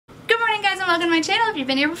Good morning guys and welcome to my channel. If you've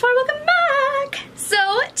been here before, welcome back! So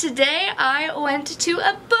today I went to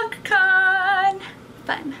a book con.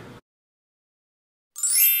 Fun.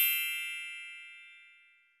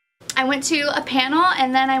 I went to a panel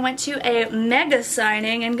and then I went to a mega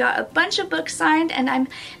signing and got a bunch of books signed, and I'm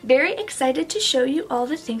very excited to show you all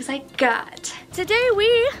the things I got. Today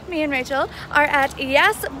me and Rachel, are at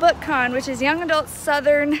YAS Book Con, which is Young Adult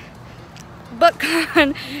Southern Book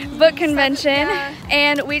Con, book convention,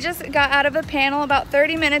 and we just got out of a panel about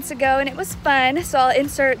 30 minutes ago and it was fun, so I'll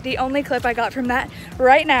insert the only clip I got from that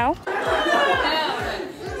right now.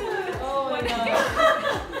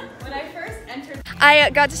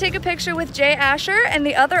 I got to take a picture with ASHER and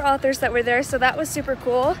the other authors that were there, so that was super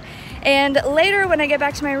cool. And later when I get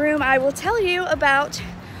back to my room, I will tell you about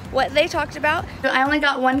what they talked about. I only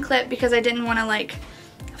got one clip because I didn't want to like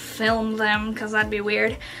film them because that'd be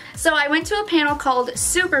weird. So I went to a panel called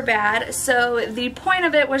Super Bad. So the point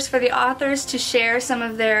of it was for the authors to share some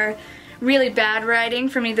of their really bad writing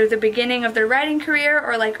from either the beginning of their writing career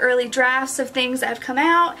or like early drafts of things that have come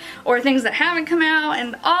out or things that haven't come out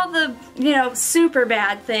and all the, you know, super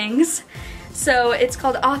bad things. So it's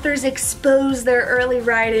called Authors Expose Their Early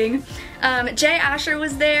Writing. ASHER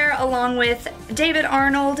was there along with David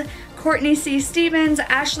Arnold, Courtney Stevens,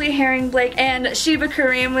 Ashley Herring-Blake, and Sheba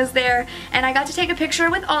Kareem was there, and I got to take a picture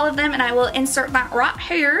with all of them, and I will insert that right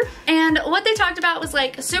here. And what they talked about was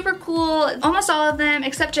like super cool. Almost all of them,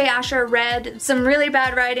 except ASHER, read some really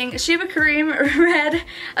bad writing. Sheba Kareem read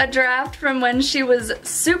a draft from when she was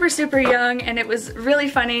super young, and it was really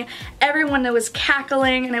funny. Everyone was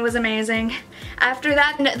cackling, and it was amazing. After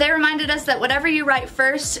that, they reminded us that whatever you write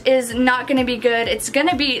first is not going to be good. It's going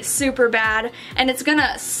to be super bad, and it's going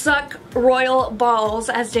to suck royal balls,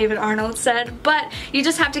 as David Arnold said, but you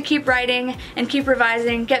just have to keep writing and keep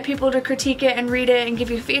revising, get people to critique it and read it and give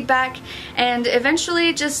you feedback, and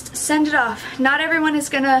eventually just send it off. Not everyone is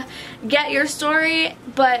gonna get your story,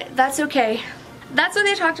 but that's okay. That's what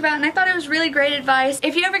they talked about, and I thought it was really great advice.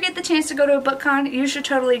 If you ever get the chance to go to a book con, you should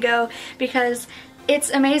totally go because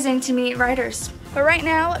it's amazing to meet writers. But right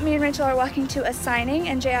now, me and Rachel are walking to a signing,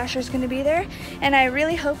 and ASHER's going to be there, and I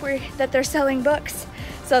really hope that they're selling books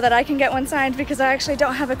so that I can get one signed, because I actually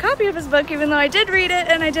don't have a copy of his book, even though I did read it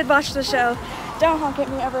and I did watch the show. Don't honk at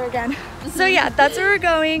me ever again. So yeah, that's where we're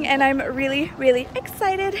going, and I'm really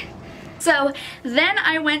excited. So then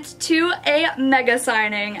I went to a mega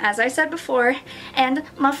signing, as I said before, and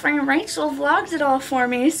my friend Rachel vlogged it all for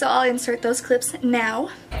me, so I'll insert those clips now.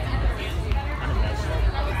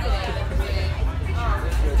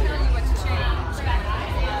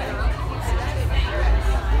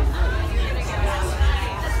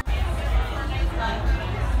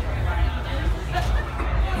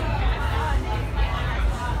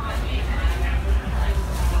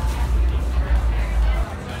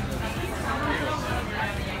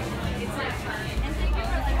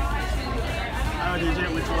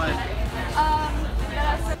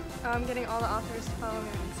 I'm getting all the authors to follow me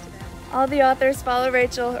on Instagram. All the authors follow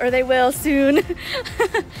Rachel, or they will soon.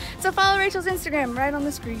 So follow Rachel's Instagram right on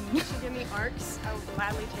the screen. If you give me ARCs, I will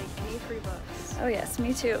gladly take any free books. Oh yes,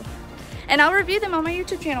 me too. And I'll review them on my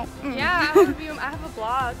YouTube channel. Yeah, I'll review them. I have a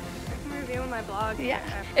blog. I can review on my blog. Yeah.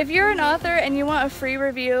 If you're an author and you want a free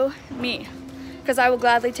review, me. Because I will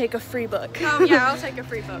gladly take a free book. Oh yeah, I'll take a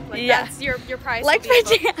free book. Like, yeah. That's your price. Like my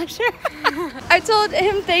ASHER. I told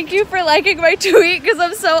him thank you for liking my tweet because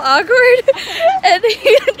I'm so awkward, and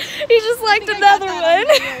he just liked another one.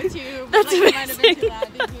 Too, That's like, amazing.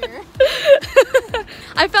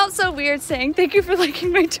 I felt so weird saying thank you for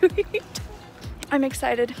liking my tweet. I'm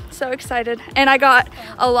excited, so excited. And I got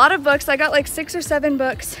a lot of books. I got like 6 or 7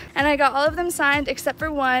 books, and I got all of them signed except for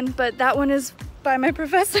one, but that one is by my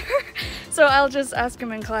professor. So I'll just ask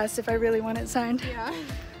him in class if I really want it signed. Yeah.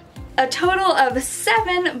 A total of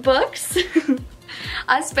 7 books.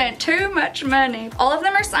 I spent too much money. All of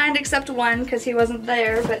them are signed except one because he wasn't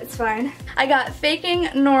there, but it's fine. I got Faking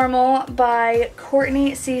Normal by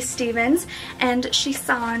Courtney Stevens, and she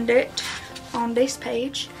signed it on this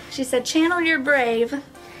page. She said, "Channel your brave."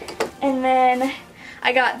 And then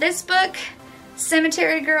I got this book,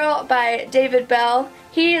 Cemetery Girl by David Bell.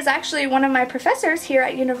 He is actually one of my professors here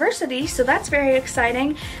at university, so that's very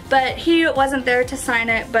exciting, but he wasn't there to sign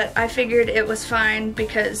it, but I figured it was fine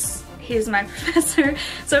because he's my professor.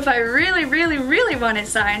 So if I really, really, really want it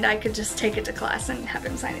signed, I could just take it to class and have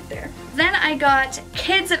him sign it there. Then I got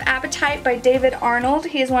Kids of Appetite by David Arnold.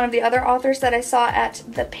 He's one of the other authors that I saw at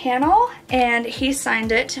the panel, and he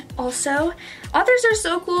signed it also. Authors are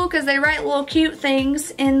so cool because they write little cute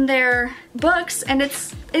things in their books, and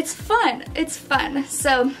it's fun. It's fun.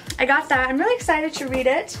 So I got that. I'm really excited to read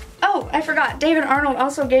it. Oh, I forgot. David Arnold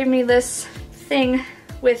also gave me this thing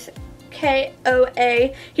with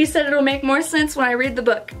KOA. He said it'll make more sense when I read the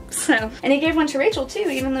book. So, and he gave one to Rachel too,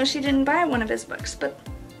 even though she didn't buy one of his books, but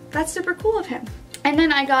that's super cool of him. And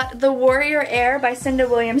then I got The Warrior Heir by Cinda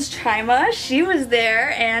Chima. She was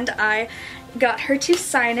there and I got her to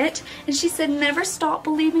sign it, and she said never stop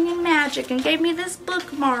believing in magic and gave me this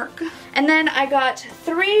bookmark. And then I got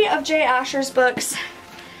 3 of Jay Asher's books.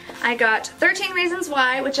 I got 13 Reasons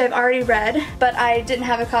Why, which I've already read, but I didn't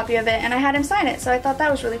have a copy of it and I had him sign it, so I thought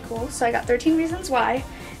that was really cool. So I got 13 Reasons Why,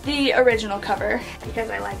 the original cover,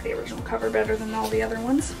 because I like the original cover better than all the other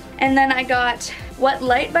ones. And then I got What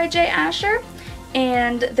Light by Jay Asher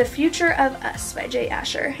and The Future of Us by Jay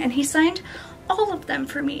Asher, and he signed all of them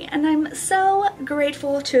for me, and I'm so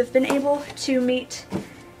grateful to have been able to meet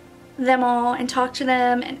them all and talk to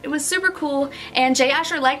them, and it was super cool. And Jay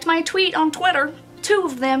Asher liked my tweet on Twitter, 2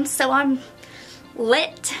 of them, so I'm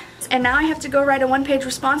lit. And now I have to go write a 1-page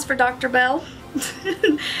response for Dr. Bell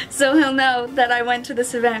so he'll know that I went to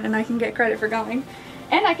this event and I can get credit for going.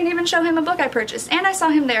 And I can even show him a book I purchased, and I saw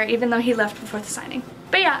him there even though he left before the signing.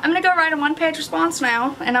 But yeah, I'm gonna go write a 1-page response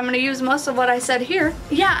now, and I'm gonna use most of what I said here.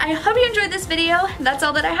 Yeah, I hope you enjoyed this video. That's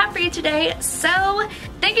all that I have for you today. So,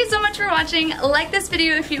 thank you so much for watching. Like this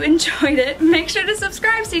video if you enjoyed it. Make sure to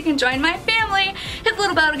subscribe so you can join my family. Hit the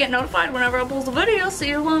little bell to get notified whenever I post a video so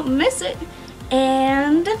you won't miss it.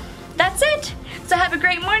 And that's it. So have a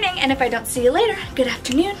great morning, and if I don't see you later, good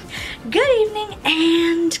afternoon, good evening,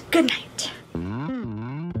 and good night.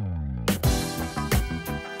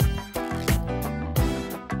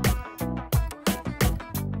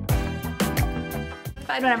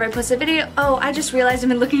 Whenever I post a video. Oh, I just realized I've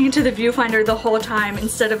been looking into the viewfinder the whole time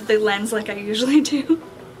instead of the lens like I usually do.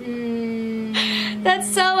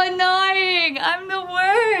 That's so annoying. I'm the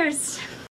worst.